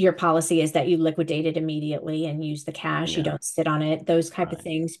policy is that you liquidate it immediately and use the cash. You Yeah, don't sit on it, those type of right.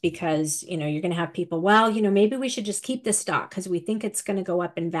 things, because, you're going to have people, well, maybe we should just keep this stock because we think it's going to go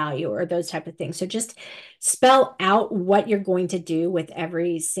up in value, or those type of things. So just spell out what you're going to do with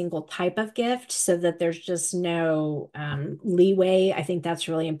every single type of gift so that there's just no leeway. I think that's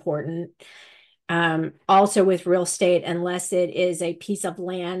really important. Also with real estate, unless it is a piece of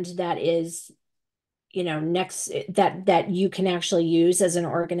land that is, next that you can actually use as an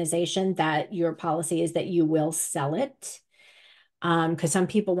organization, that your policy is that you will sell it. Because some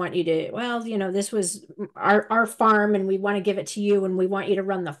people want you to, well, this was our farm and we want to give it to you and we want you to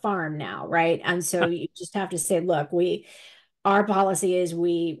run the farm now, right? And so you just have to say, look, our policy is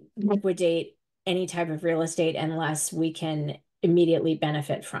we liquidate any type of real estate unless we can immediately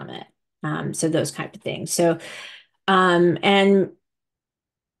benefit from it. So those type of things. So, and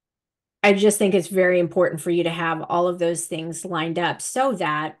I just think it's very important for you to have all of those things lined up so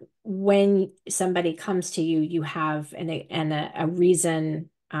that when somebody comes to you, you have a reason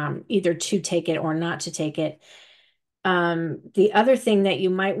either to take it or not to take it. The other thing that you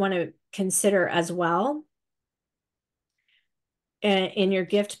might want to consider as well in your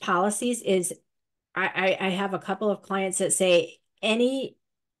gift policies is I have a couple of clients that say any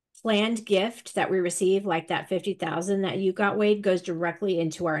planned gift that we receive, like that 50,000 that you got, Wade, goes directly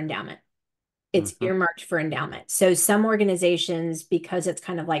into our endowment. It's Mm-hmm. earmarked for endowment. So some organizations, because it's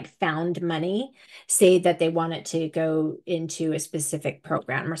kind of like found money, say that they want it to go into a specific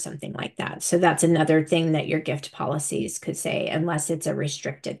program or something like that. So that's another thing that your gift policies could say, unless it's a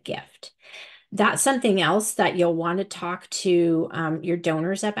restricted gift. That's something else that you'll want to talk to your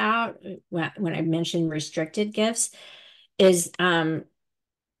donors about when I mention restricted gifts is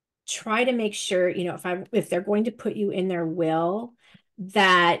try to make sure, if they're going to put you in their will,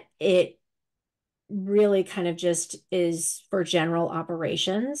 that it really kind of just is for general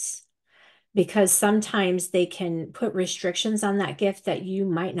operations, because sometimes they can put restrictions on that gift that you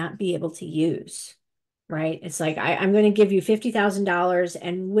might not be able to use. Right? It's like, I'm going to give you $50,000,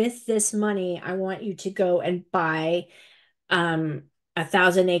 and with this money, I want you to go and buy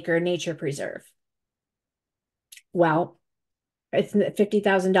 1,000-acre nature preserve. Well, it's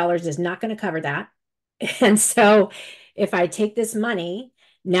 $50,000 is not going to cover that. And so if I take this money,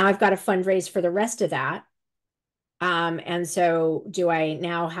 now I've got to fundraise for the rest of that. And so do I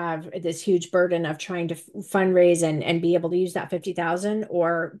now have this huge burden of trying to fundraise and be able to use that 50,000,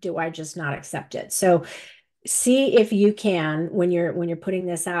 or do I just not accept it? So see if you can, when you're putting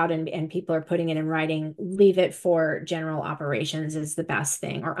this out and people are putting it in writing, leave it for general operations is the best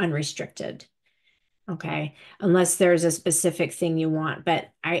thing, or unrestricted. Okay. Unless there's a specific thing you want.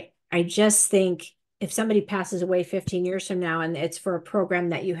 But I just think if somebody passes away 15 years from now and it's for a program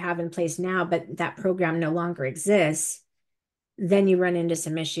that you have in place now, but that program no longer exists, then you run into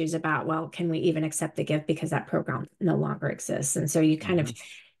some issues about, well, can we even accept the gift because that program no longer exists? And so you kind Mm-hmm. of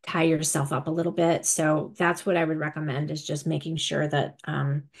tie yourself up a little bit. So that's what I would recommend, is just making sure that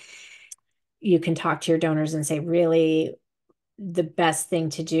you can talk to your donors and say, really, the best thing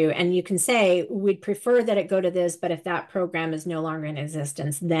to do. And you can say, we'd prefer that it go to this, but if that program is no longer in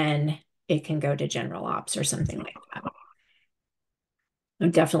existence, then it can go to general ops or something like that. I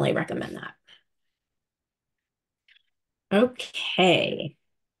would definitely recommend that. Okay.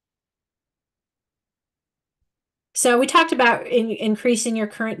 So we talked about increasing your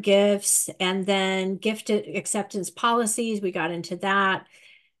current gifts, and then gift acceptance policies. We got into that.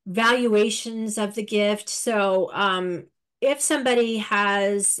 Valuations of the gift. So if somebody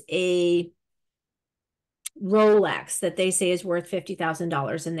has a Rolex that they say is worth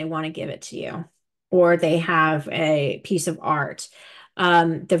 $50,000 and they want to give it to you, or they have a piece of art,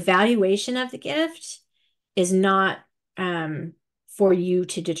 the valuation of the gift is not for you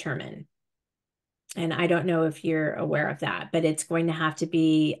to determine. And I don't know if you're aware of that, but it's going to have to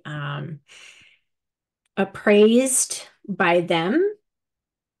be appraised by them.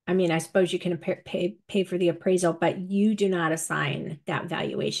 I mean, I suppose you can pay for the appraisal, but you do not assign that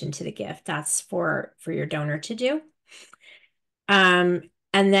valuation to the gift. That's for your donor to do. And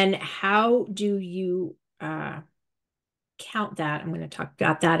then how do you count that? I'm going to talk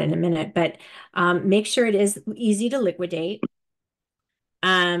about that in a minute, but make sure it is easy to liquidate.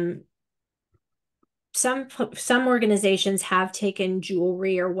 Um, some organizations have taken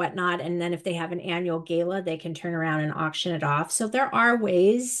jewelry or whatnot, and then if they have an annual gala, they can turn around and auction it off. So there are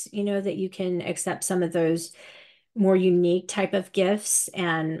ways, that you can accept some of those more unique type of gifts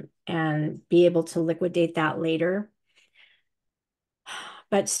and be able to liquidate that later.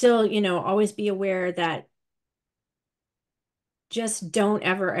 But still, always be aware that just don't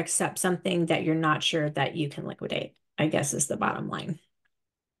ever accept something that you're not sure that you can liquidate, I guess is the bottom line.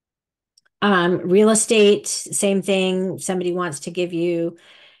 Real estate, same thing. Somebody wants to give you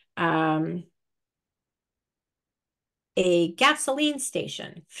a gasoline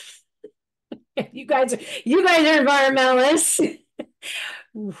station. You guys are environmentalists.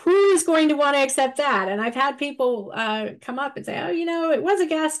 Who's going to want to accept that? And I've had people come up and say, oh, it was a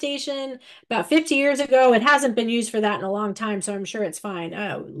gas station about 50 years ago. It hasn't been used for that in a long time, so I'm sure it's fine.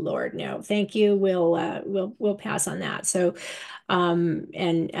 Oh, Lord, no, thank you. We'll pass on that. So,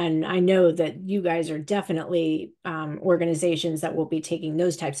 and I know that you guys are definitely organizations that will be taking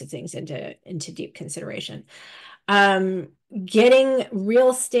those types of things into deep consideration. Getting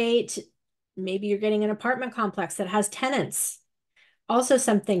real estate, maybe you're getting an apartment complex that has tenants. Also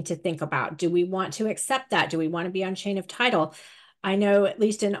something to think about. Do we want to accept that? Do we want to be on chain of title? I know, at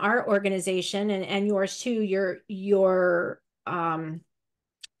least in our organization and yours too, your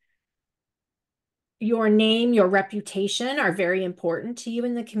name, your reputation are very important to you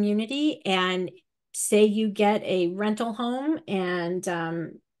in the community. And say you get a rental home and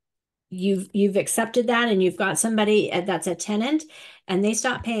you've accepted that and you've got somebody that's a tenant and they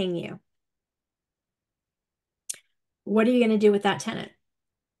stop paying you. What are you going to do with that tenant?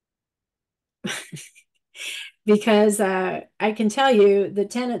 Because I can tell you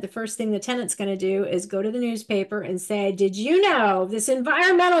the first thing the tenant's going to do is go to the newspaper and say, did you know this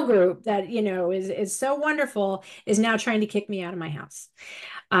environmental group that, is so wonderful is now trying to kick me out of my house.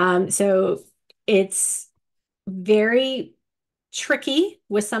 So it's very tricky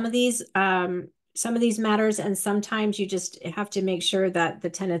with some of these matters, and sometimes you just have to make sure that the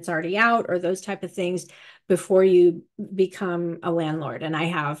tenant's already out or those type of things before you become a landlord. And I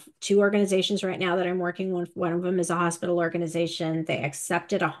have two organizations right now that I'm working with. One of them is a hospital organization. They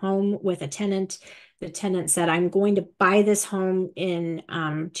accepted a home with a tenant. The tenant said, I'm going to buy this home in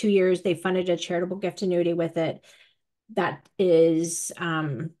 2 years. They funded a charitable gift annuity with it. That is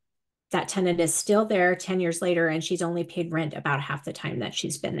that tenant is still there 10 years later, and she's only paid rent about half the time that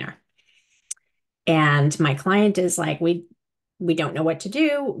she's been there. And my client is like, we don't know what to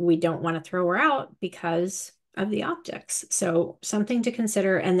do. We don't want to throw her out because of the optics. So something to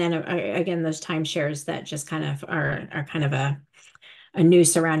consider. And then again, those timeshares that just kind of are kind of a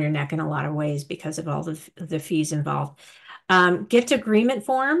noose around your neck in a lot of ways because of all the fees involved. Gift agreement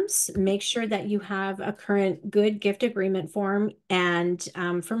forms, make sure that you have a current good gift agreement form. And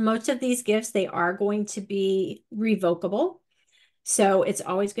for most of these gifts, they are going to be revocable. So it's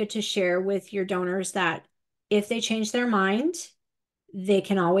always good to share with your donors that if they change their mind, they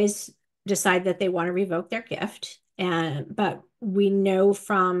can always decide that they want to revoke their gift. But we know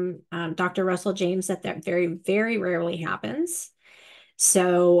from Dr. Russell James that very, very rarely happens.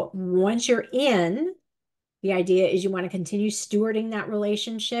 So once you're in, the idea is you want to continue stewarding that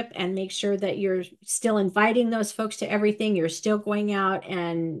relationship and make sure that you're still inviting those folks to everything. You're still going out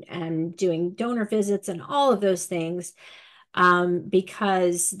and doing donor visits and all of those things,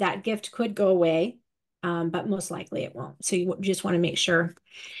 because that gift could go away, but most likely it won't. So you just want to make sure.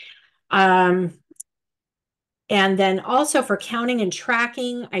 Um, and then also for counting and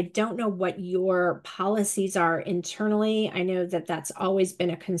tracking, I don't know what your policies are internally. I know that that's always been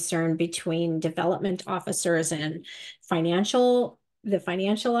a concern between development officers and the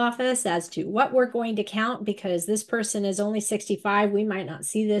financial office as to what we're going to count, because this person is only 65. We might not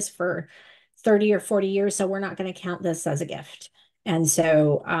see this for 30 or 40 years, so we're not going to count this as a gift. And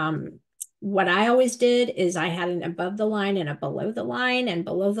so what I always did is I had an above the line and a below the line, and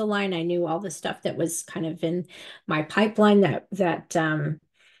below the line I knew all the stuff that was kind of in my pipeline that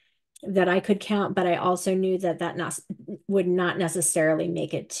I could count, but I also knew that would not necessarily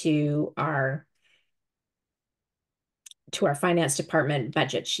make it to our finance department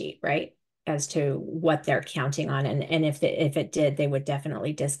budget sheet, right? As to what they're counting on. And if it did, they would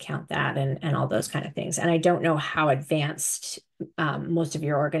definitely discount that and all those kind of things. And I don't know how advanced most of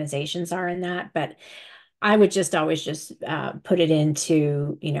your organizations are in that, but I would just always just put it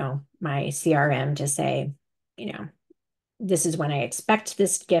into, my CRM to say, this is when I expect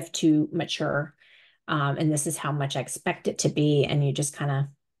this gift to mature. And this is how much I expect it to be. And you just kind of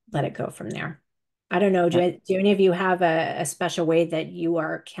let it go from there. I don't know. Do any of you have a special way that you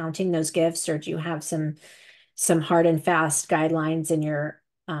are counting those gifts, or do you have some hard and fast guidelines in your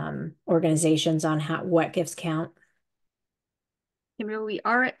organizations on what gifts count? Kimberly, we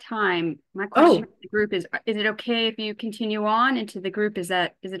are at time. My question Oh, to the group is it okay if you continue on? And to the group, is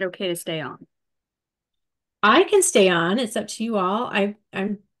it okay to stay on? I can stay on. It's up to you all.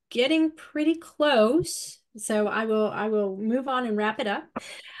 I'm getting pretty close, so I will move on and wrap it up.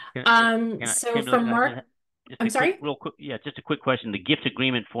 So Kimberly, from Mark, just I'm a quick, sorry. real quick, yeah, just a quick question. The gift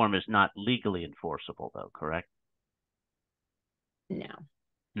agreement form is not legally enforceable, though, correct? No.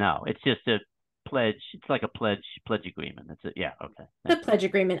 No, it's just a pledge. It's like a pledge agreement. That's it. Yeah. Okay. The Thank you. pledge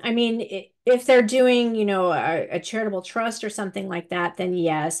agreement. I mean, if they're doing, a charitable trust or something like that, then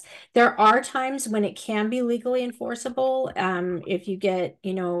yes. There are times when it can be legally enforceable. If you get,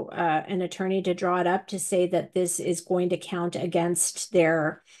 an attorney to draw it up to say that this is going to count against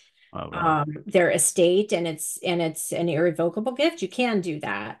Oh, really? their estate, and it's an irrevocable gift, you can do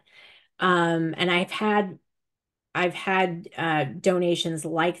that. And I've had donations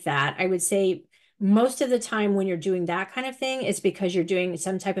like that. I would say most of the time when you're doing that kind of thing, it's because you're doing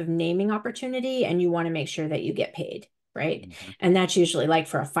some type of naming opportunity and you want to make sure that you get paid, right? Mm-hmm. And that's usually like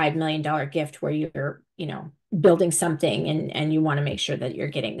for a $5 million gift where you're, building something and you want to make sure that you're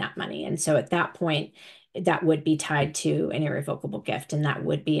getting that money. And so at that point, that would be tied to an irrevocable gift and that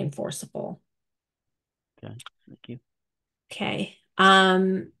would be enforceable. Okay. Thank you. Okay.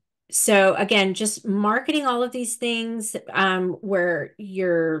 So again, just marketing all of these things where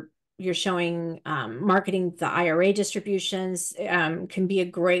you're you're showing marketing the IRA distributions can be a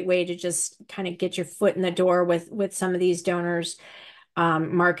great way to just kind of get your foot in the door with some of these donors.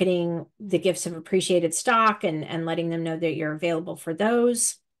 Marketing the gifts of appreciated stock and letting them know that you're available for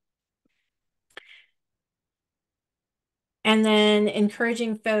those. And then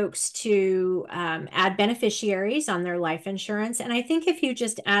encouraging folks to add beneficiaries on their life insurance. And I think if you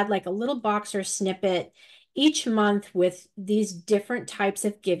just add like a little box or snippet each month with these different types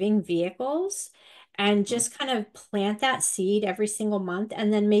of giving vehicles, and just kind of plant that seed every single month.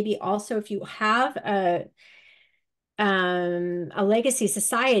 And then maybe also if you have a legacy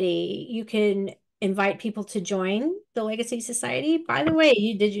society, you can invite people to join the Legacy Society. By the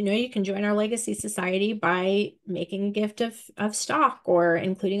way, did you know you can join our Legacy Society by making a gift of stock or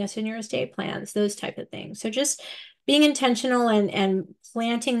including us in your estate plans, those type of things. So just being intentional and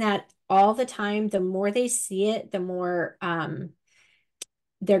planting that all the time. The more they see it, the more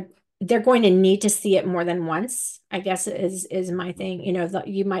they're going to need to see it more than once, I guess is my thing. You know,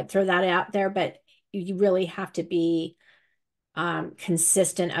 you might throw that out there, but you really have to be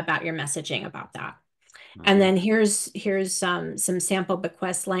consistent about your messaging about that. And then here's some sample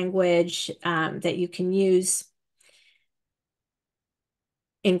bequest language that you can use,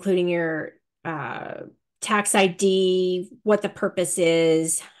 including your tax ID, what the purpose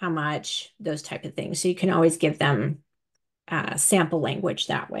is, how much, those type of things. So you can always give them sample language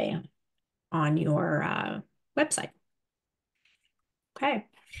that way on your website. Okay.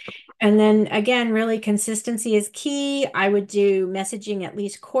 And then again, really consistency is key. I would do messaging at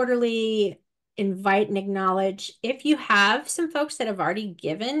least quarterly, invite and acknowledge. If you have some folks that have already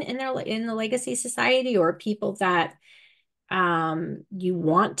given in the Legacy Society or people that you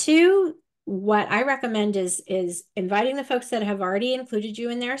want to, what I recommend is inviting the folks that have already included you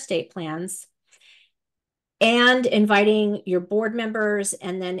in their estate plans and inviting your board members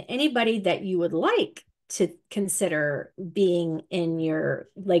and then anybody that you would like to consider being in your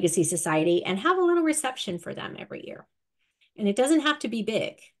Legacy Society, and have a little reception for them every year. And it doesn't have to be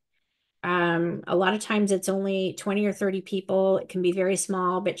big. A lot of times it's only 20 or 30 people. It can be very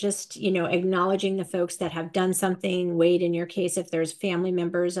small, but just, you know, acknowledging the folks that have done something. Wade, in your case, if there's family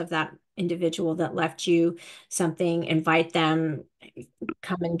members of that individual that left you something, invite them,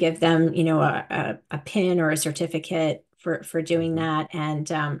 come and give them, you know, a pin or a certificate for doing that. And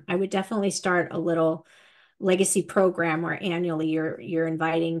I would definitely start a little legacy program where annually you're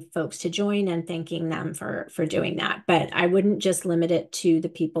inviting folks to join and thanking them for doing that. But I wouldn't just limit it to the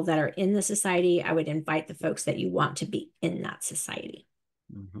people that are in the society. I would invite the folks that you want to be in that society.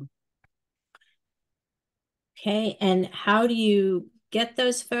 Okay, and how do you get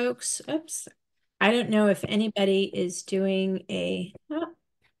those folks? Oops, I don't know if anybody is doing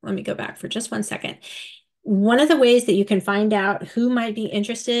let me go back for just 1 second. One of the ways that you can find out who might be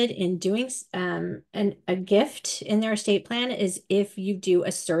interested in doing a gift in their estate plan is if you do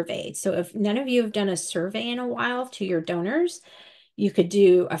a survey. So if none of you have done a survey in a while to your donors, you could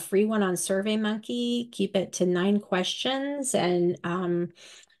do a free one on SurveyMonkey, keep it to 9 questions. And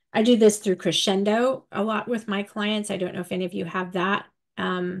I do this through Crescendo a lot with my clients. I don't know if any of you have that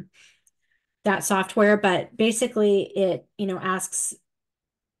software, but basically it, you know, asks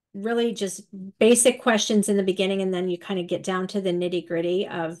really just basic questions in the beginning, and then you kind of get down to the nitty gritty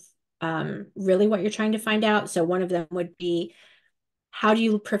of really what you're trying to find out. So one of them would be, how do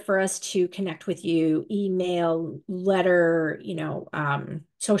you prefer us to connect with you? Email, letter, you know,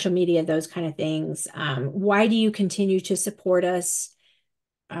 social media, those kind of things. Why do you continue to support us?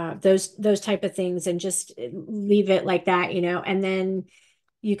 Those type of things, and just leave it like that, you know. And then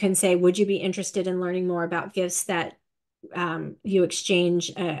you can say, would you be interested in learning more about gifts that you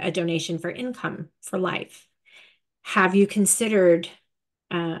exchange a donation for income for life? Have you considered,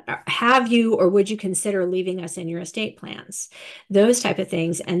 or would you consider leaving us in your estate plans? Those type of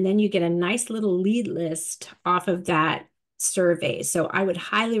things. And then you get a nice little lead list off of that survey. So I would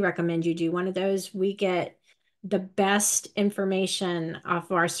highly recommend you do one of those. We get the best information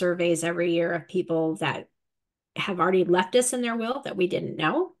off of our surveys every year of people that have already left us in their will that we didn't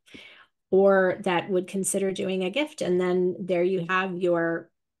know, or that would consider doing a gift. And then there you have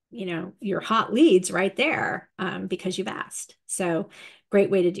your, you know, your hot leads right there because you've asked. So great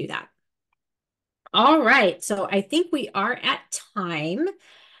way to do that. All right. So I think we are at time.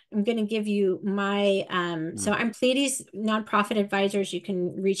 I'm going to give you my, so I'm Pleiades Nonprofit Advisors. You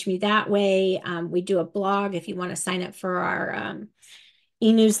can reach me that way. We do a blog if you want to sign up for our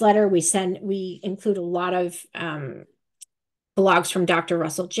e-newsletter. We include a lot of blogs from Dr.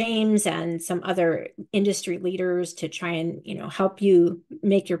 Russell James and some other industry leaders to try and, you know, help you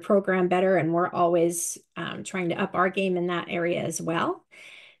make your program better. And we're always trying to up our game in that area as well.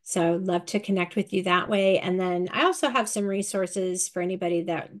 So I'd love to connect with you that way. And then I also have some resources for anybody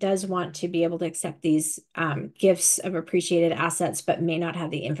that does want to be able to accept these gifts of appreciated assets, but may not have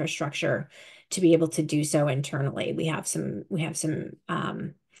the infrastructure to be able to do so internally. We have some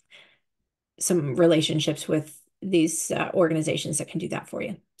relationships with these organizations that can do that for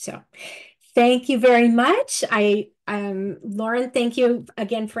you. So thank you very much. Lauren, thank you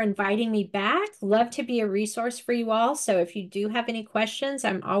again for inviting me back. Love to be a resource for you all. So if you do have any questions,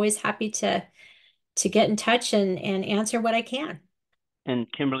 I'm always happy to get in touch and answer what I can. And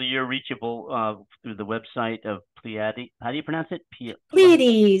Kimberly, you're reachable through the website of Pleiades. How do you pronounce it?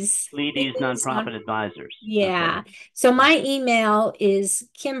 Pleiades. Pleiades Nonprofit Advisors. Yeah. Okay. So my email is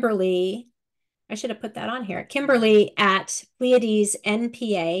Kimberly. I should have put that on here. Kimberly at Pleiades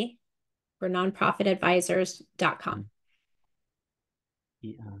NPA for nonprofitadvisors.com.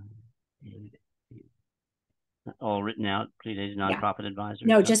 All written out, Pleiades Nonprofit Advisors.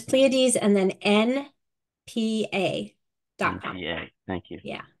 No, just Pleiades and then NPA.com. NPA. Thank you.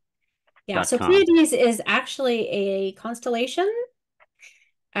 Yeah. Yeah. So Pleiades is actually a constellation.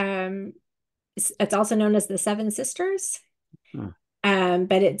 It's also known as the Seven Sisters.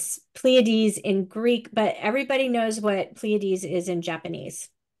 But it's Pleiades in Greek, but everybody knows what Pleiades is in Japanese.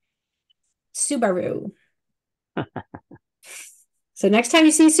 Subaru. So next time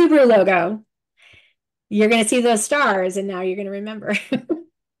you see Subaru logo, you're going to see those stars, and now you're going to remember.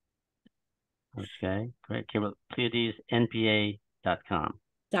 Okay, great. PleiadesNPA.com.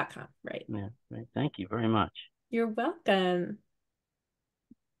 .com, right. Yeah, great. Thank you very much. You're welcome.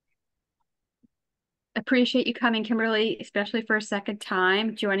 Appreciate you coming, Kimberly, especially for a second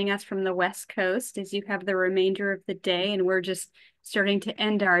time, joining us from the West Coast as you have the remainder of the day, and we're just starting to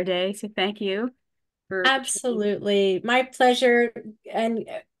end our day. So thank you. Absolutely. My pleasure. And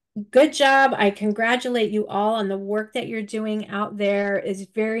good job. I congratulate you all on the work that you're doing out there. Is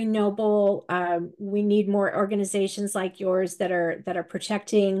very noble. We need more organizations like yours that are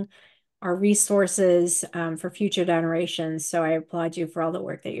protecting our resources for future generations. So I applaud you for all the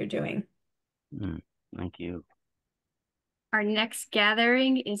work that you're doing. Thank you. Our next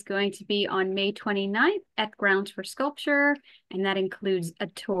gathering is going to be on May 29th at Grounds for Sculpture, and that includes a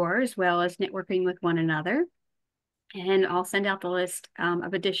tour as well as networking with one another. And I'll send out the list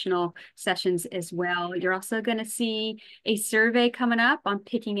of additional sessions as well. You're also going to see a survey coming up on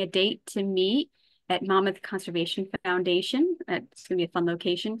picking a date to meet at Monmouth Conservation Foundation. It's going to be a fun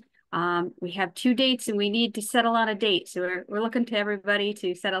location. We have 2 dates and we need to settle on a date. So we're looking to everybody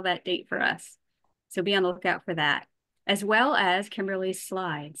to settle that date for us. So be on the lookout for that, as well as Kimberly's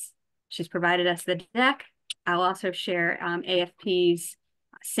slides. She's provided us the deck. I'll also share AFP's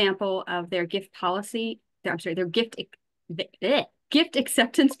sample of their gift policy. Their gift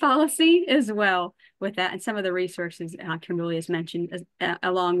acceptance policy as well with that, and some of the resources Kimberly has mentioned,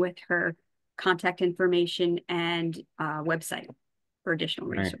 along with her contact information and website for additional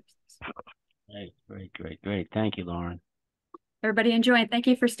resources. Great. Thank you, Lauren. Everybody enjoy. Thank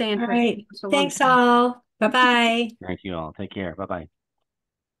you for staying. All right. Thanks all. Bye-bye. Thank you all. Take care. Bye-bye.